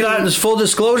 Well, I mean, this full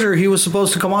disclosure, he was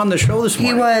supposed to come on the show this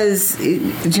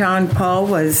morning. John Paul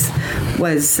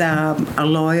was a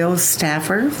loyal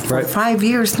staffer for 5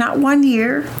 years, not 1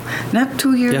 year, not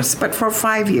 2 years, but for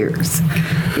 5 years.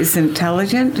 He's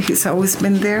intelligent. He's always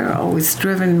been there, always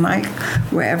driven Mike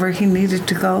wherever he needed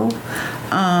to go.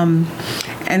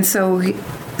 And so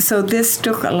this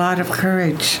took a lot of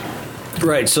courage.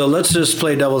 Right, so let's just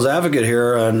play devil's advocate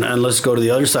here, and let's go to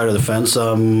the other side of the fence.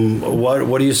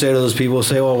 What do you say to those people who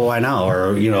say, well, why now?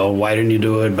 Or, why didn't you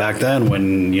do it back then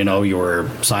when, you were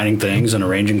signing things and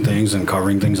arranging things and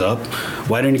covering things up?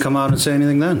 Why didn't you come out and say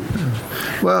anything then?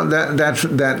 Well, that's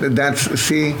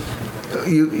see,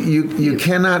 you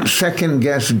cannot second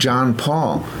guess John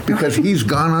Paul because he's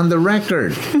gone on the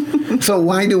record. So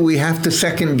why do we have to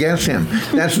second guess him?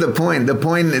 That's the point.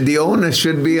 The onus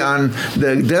should be on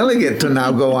the delegate to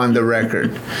now go on the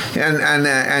record,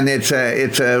 and it's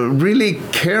a really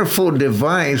careful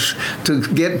device to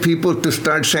get people to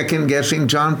start second guessing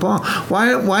John Paul.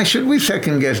 Why should we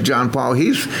second guess John Paul?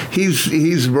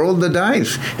 He's rolled the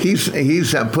dice.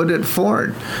 He's put it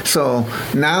forward. So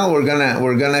now we're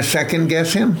gonna second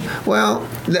guess him. Well,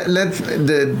 let's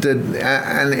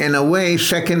and in a way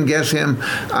second guess him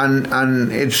on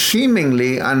it's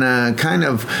seemingly on a kind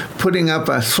of putting up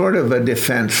a sort of a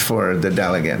defense for the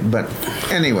delegate. But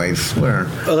anyways,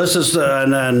 this is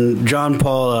and John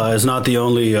Paul is not the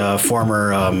only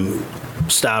former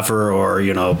staffer or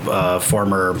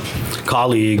former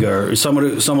colleague or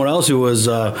someone else who was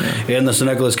in the San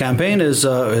Nicolas campaign is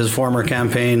his former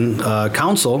campaign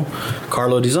counsel,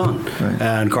 Carlo Dizon. Right.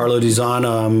 And Carlo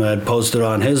Dizon had posted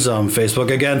on his Facebook,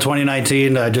 again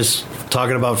 2019, just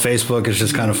talking about Facebook is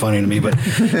just kind of funny to me, but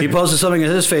he posted something in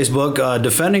his Facebook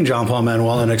defending John Paul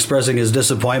Manuel and expressing his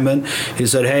disappointment. He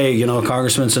said, hey,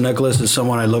 Congressman San Nicolas is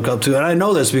someone I look up to, and I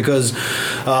know this because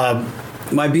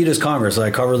my beat is Congress. I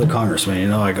cover the congressman.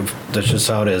 That's just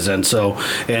how it is. And so,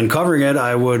 in covering it,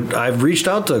 I've reached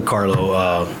out to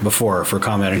Carlo before for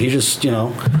comment, and he just,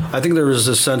 I think there was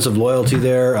this sense of loyalty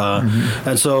there.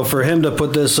 And so, for him to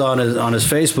put this on his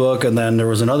Facebook, and then there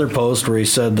was another post where he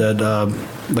said that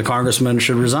the congressman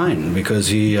should resign because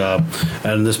and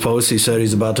in this post he said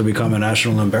he's about to become a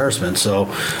national embarrassment. So,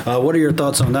 what are your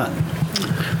thoughts on that?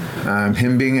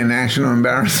 Him being a national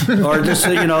embarrassment, or just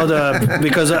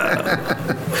because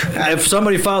if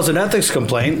somebody files an ethics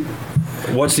complaint,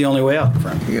 what's the only way out for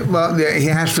him? Well, he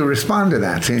has to respond to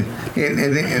that. See,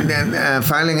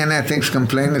 filing an ethics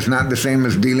complaint is not the same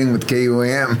as dealing with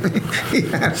KUAM. He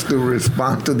has to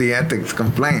respond to the ethics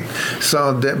complaint.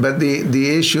 So, but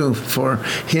the issue for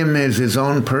him is his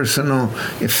own personal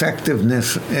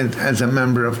effectiveness as a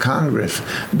member of Congress,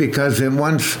 because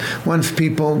once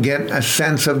people get a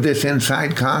sense of this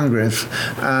inside Congress,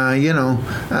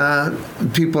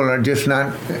 people are just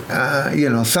not.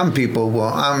 Some people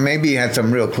will maybe he had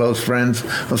some real close friends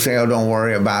will say, "Oh, don't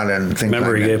worry about it," and things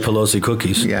Remember, like he that. gave Pelosi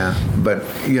cookies. Yeah, but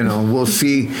we'll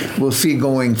see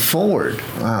going forward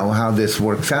how this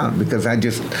works out, because I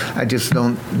just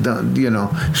don't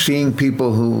seeing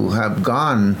people who have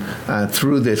gone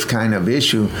through this kind of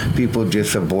issue, people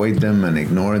just avoid them and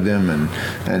ignore them, and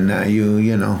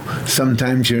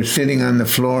sometimes you're sitting on the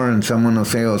floor and someone will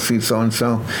say, "Oh, see, so and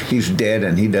so, he's dead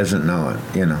and he doesn't know it,"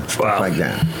 stuff like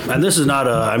that. And this is not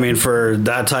for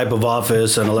that type of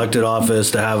office, an elected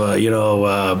office, to have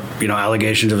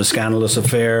allegations of a scandalous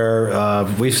affair.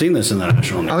 We've seen this in the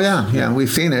national news. Oh yeah, we've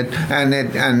seen it, I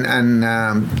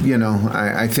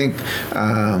think.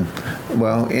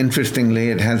 Interestingly,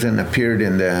 it hasn't appeared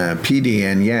in the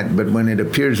PDN yet, but when it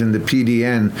appears in the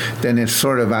PDN, then it's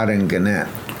sort of out in Gannett.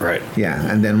 Right. Yeah,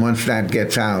 and then once that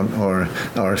gets out, or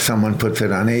someone puts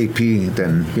it on AP,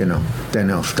 then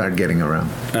it'll start getting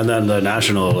around. And then the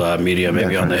national media,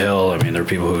 maybe on the Hill. I mean, there are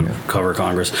people who cover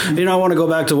Congress. I want to go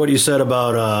back to what you said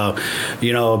about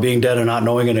being dead and not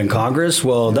knowing it in Congress.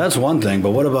 Well, that's one thing,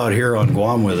 but what about here on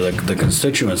Guam with the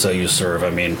constituents that you serve? I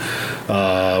mean,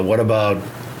 what about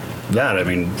that, I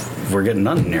mean, we're getting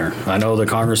nothing here. I know the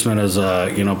congressman has,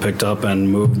 picked up and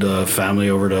moved the family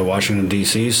over to Washington,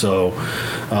 D.C., so,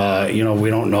 we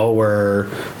don't know where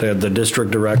the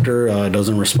district director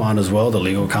doesn't respond as well. The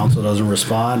legal counsel doesn't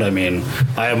respond. I mean,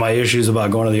 I have my issues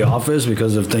about going to the office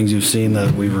because of things you've seen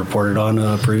that we've reported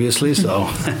on previously, so...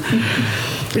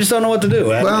 We just don't know what to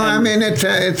do. I mean,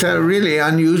 it's a really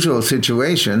unusual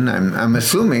situation. I'm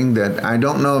assuming that I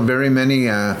don't know very many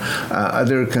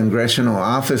other congressional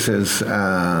offices,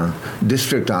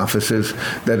 district offices,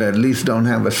 that at least don't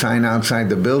have a sign outside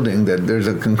the building that there's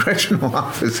a congressional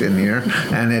office in here,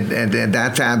 and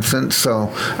that's absent.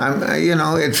 So,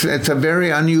 it's a very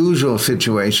unusual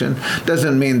situation.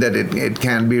 Doesn't mean that it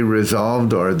can't be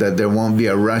resolved or that there won't be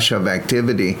a rush of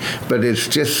activity, but it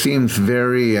just seems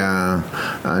very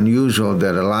unusual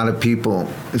that a lot of people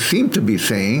seem to be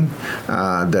saying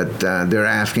that they're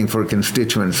asking for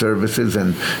constituent services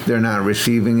and they're not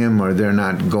receiving them or they're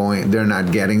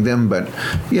not getting them. But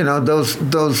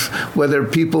those whether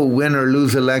people win or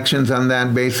lose elections on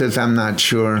that basis, I'm not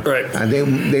sure. Right.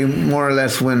 They more or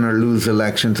less win or lose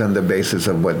elections on the basis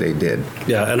of what they did.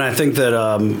 Yeah, and I think that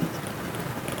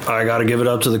I got to give it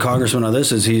up to the congressman on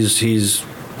this. Is he's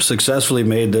successfully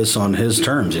made this on his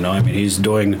terms. I mean, he's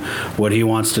doing what he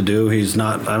wants to do. He's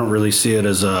not, I don't really see it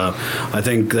as I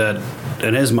think that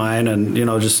in his mind, and,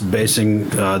 just basing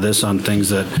this on things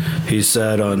that he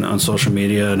said on social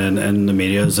media and in the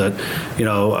media, is that,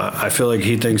 I feel like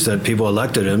he thinks that people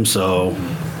elected him, so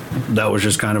that was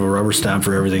just kind of a rubber stamp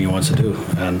for everything he wants to do.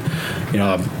 And,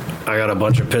 I got a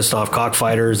bunch of pissed off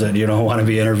cockfighters that want to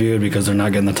be interviewed because they're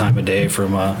not getting the time of day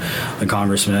from the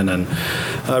congressman. And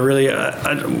really,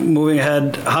 moving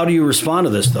ahead, how do you respond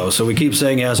to this, though? So we keep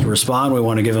saying he has to respond. We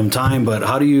want to give him time, but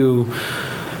how do you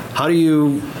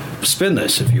spin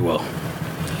this, if you will?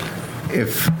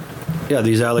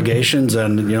 These allegations,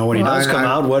 and when he does come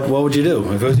out, what would you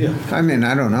do if it was you? I mean,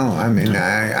 I don't know. I mean,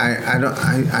 I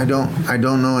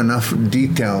don't know enough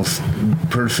details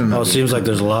personally. Oh, it seems like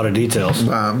there's a lot of details.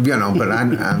 But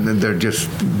they're just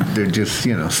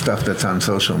stuff that's on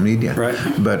social media. Right.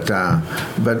 But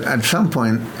at some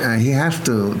point he has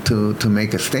to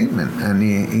make a statement, and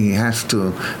he has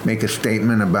to make a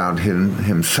statement about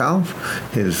himself,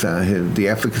 the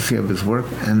efficacy of his work,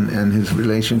 and his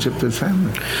relationship to his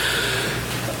family.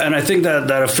 And I think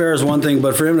that affair is one thing,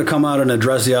 but for him to come out and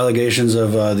address the allegations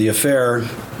of the affair,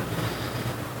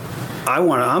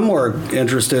 I'm more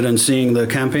interested in seeing the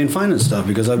campaign finance stuff,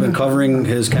 because I've been covering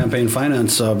his campaign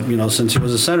finance, since he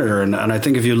was a senator. And I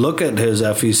think if you look at his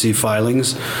FEC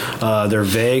filings, they're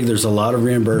vague. There's a lot of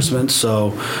reimbursements.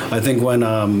 So I think when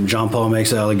John Paul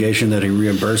makes the allegation that he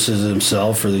reimburses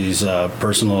himself for these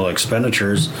personal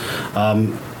expenditures,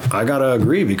 I got to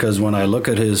agree, because when I look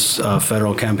at his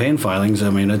federal campaign filings, I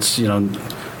mean, it's,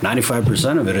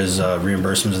 95% of it is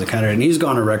reimbursements to the candidate. And he's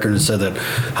gone on record and said that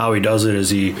how he does it is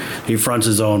he fronts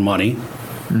his own money,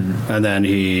 and then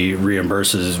he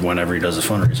reimburses whenever he does a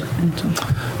fundraiser.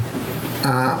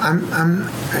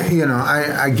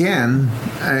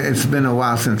 It's been a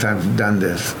while since I've done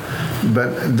this,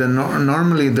 but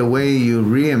normally the way you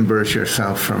reimburse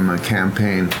yourself from a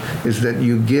campaign is that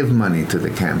you give money to the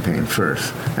campaign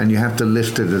first, and you have to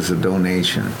list it as a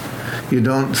donation. You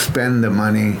don't spend the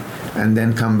money and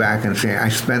then come back and say, I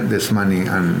spent this money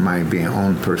on my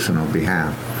own personal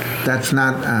behalf. That's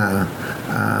not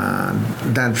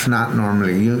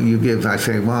normally. You give, I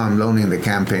say, well, I'm loaning the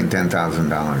campaign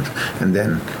 $10,000, and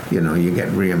then, you get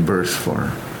reimbursed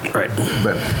for. Right.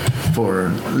 But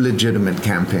for legitimate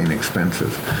campaign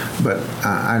expenses. But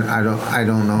I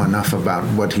don't know enough about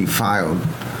what he filed.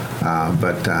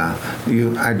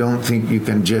 I don't think you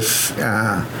can just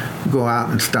go out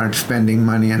and start spending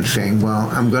money and saying, well,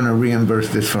 I'm going to reimburse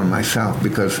this for myself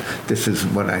because this is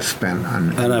what I spent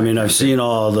on. And I mean, I've seen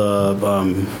all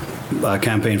the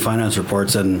campaign finance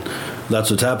reports, and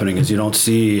that's what's happening is you don't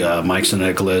see Mike San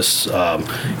Nicolas,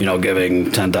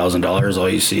 giving $10,000. All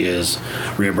you see is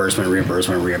reimbursement.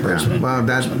 Yeah. Well,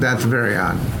 that's very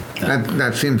odd. Yeah.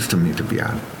 That seems to me to be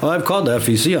odd. Well, I've called the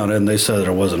FEC on it, and they said that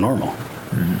it wasn't normal.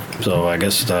 Mm-hmm. So I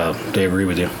guess they agree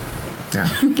with you. Yeah.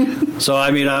 So,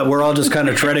 I mean, we're all just kind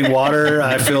of treading water.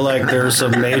 I feel like there's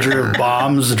some major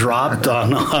bombs dropped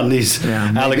on these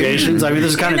allegations. I mean,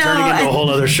 this is kind of turning into a whole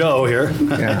other show here.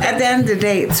 Yeah. At the end of the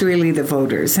day, it's really the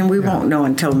voters, and we won't know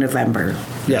until November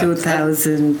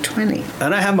 2020.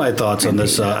 And I have my thoughts on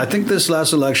this. I think this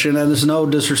last election, and there's no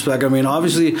disrespect, I mean,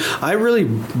 obviously, I really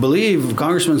believe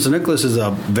Congressman San Nicolas is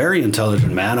a very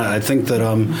intelligent man. I think that,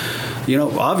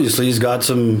 obviously he's got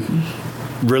some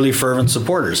really fervent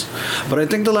supporters. But I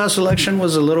think the last election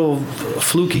was a little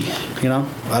fluky, you know.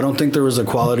 I don't think there was a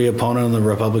quality opponent on the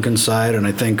Republican side, and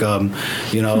I think,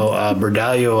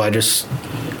 Berdallo,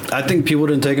 I think people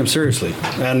didn't take him seriously.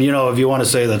 And, you know, if you want to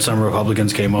say that some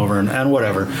Republicans came over and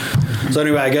whatever. So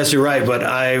anyway, I guess you're right, but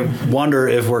I wonder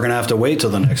if we're going to have to wait till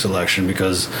the next election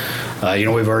because,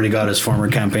 we've already got his former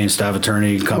campaign staff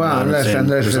attorney coming out and saying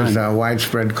unless there's a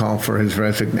widespread call for his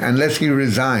resignation. Unless he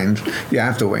resigns, you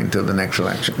have to wait until the next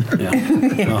election. Yeah.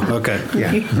 Oh, okay.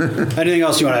 Yeah. Anything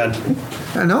else you want to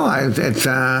add? No, it's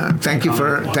thank you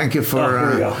for the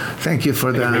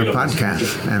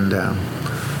podcast and.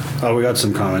 Oh, we got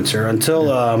some comments here. Until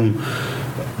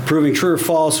proving true or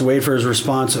false, wait for his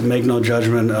response, make no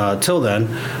judgment. Till then,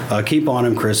 keep on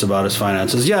him, Chris, about his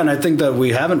finances. Yeah, and I think that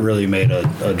we haven't really made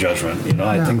a judgment. You know,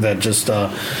 I think that just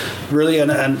really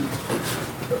and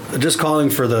just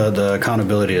calling for the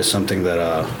accountability is something that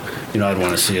I'd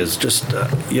want to see is just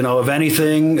if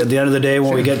anything, at the end of the day,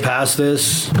 when we get past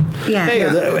this.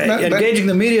 Engaging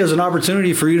the media is an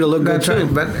opportunity for you to look good too.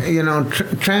 But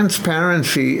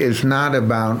transparency is not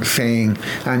about saying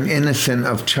I'm innocent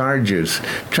of charges.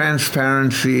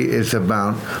 Transparency is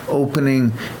about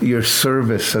opening your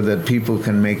service so that people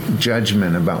can make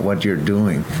judgment about what you're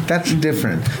doing. That's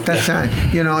different. That's not,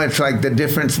 it's like the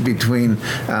difference between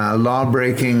law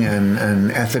breaking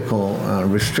and ethical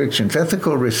restrictions.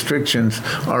 Ethical restrictions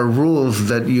are rules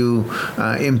that you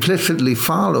implicitly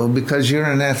follow because you're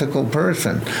an ethical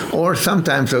person, or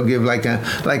sometimes they'll give like a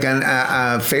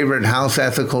favorite house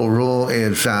ethical rule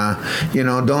is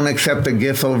don't accept a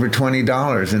gift over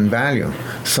 $20 in value.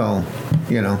 So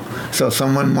so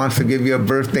someone wants to give you a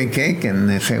birthday cake and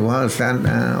they say, well, it's that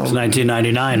it's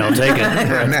 $19.99, I'll take it.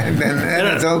 then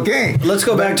it's okay. Let's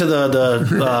go back to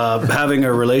the having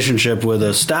a relationship with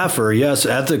a staffer. Yes,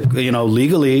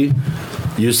 legally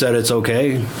you said it's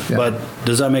okay, but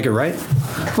does that make it right?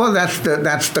 Well, that's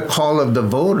the call of the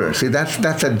voter. See,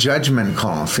 that's a judgment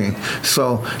call. See,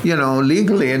 so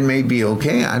legally it may be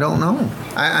okay. I don't know.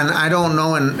 I don't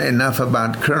know enough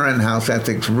about current house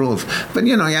ethics rules. But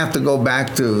you have to go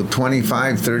back to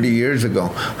 25, 30 years ago.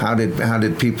 How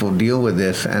did people deal with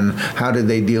this, and how did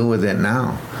they deal with it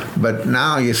now? But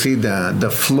now you see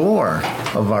the floor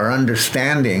of our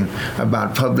understanding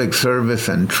about public service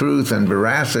and truth and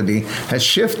veracity has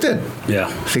shifted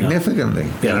significantly.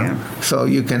 Yeah. So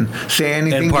you can say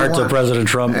anything. In parts of President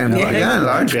Trump. In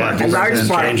large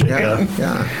part.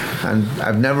 Yeah. And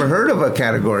I've never heard of a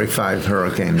Category 5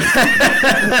 hurricane.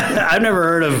 I've never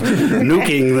heard of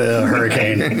nuking the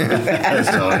hurricane.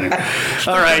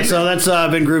 All right, so that's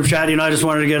been group chat. I just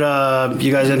wanted to get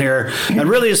you guys in here. And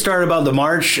really it started about the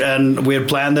march, and we had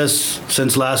planned this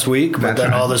since last week, but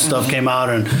then all this stuff came out.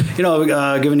 And,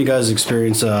 given you guys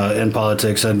experience in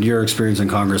politics and your experience in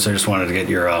Congress, I just wanted to get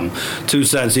your 2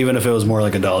 cents, even if it was more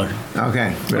like $1.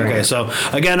 Okay. Okay, so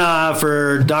again,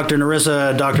 for Dr.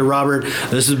 Nerissa, Dr. Robert,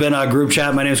 this has been a group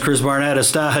chat. My name is Chris Barnett.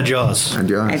 Hasta, adios.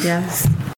 Adios. Adios.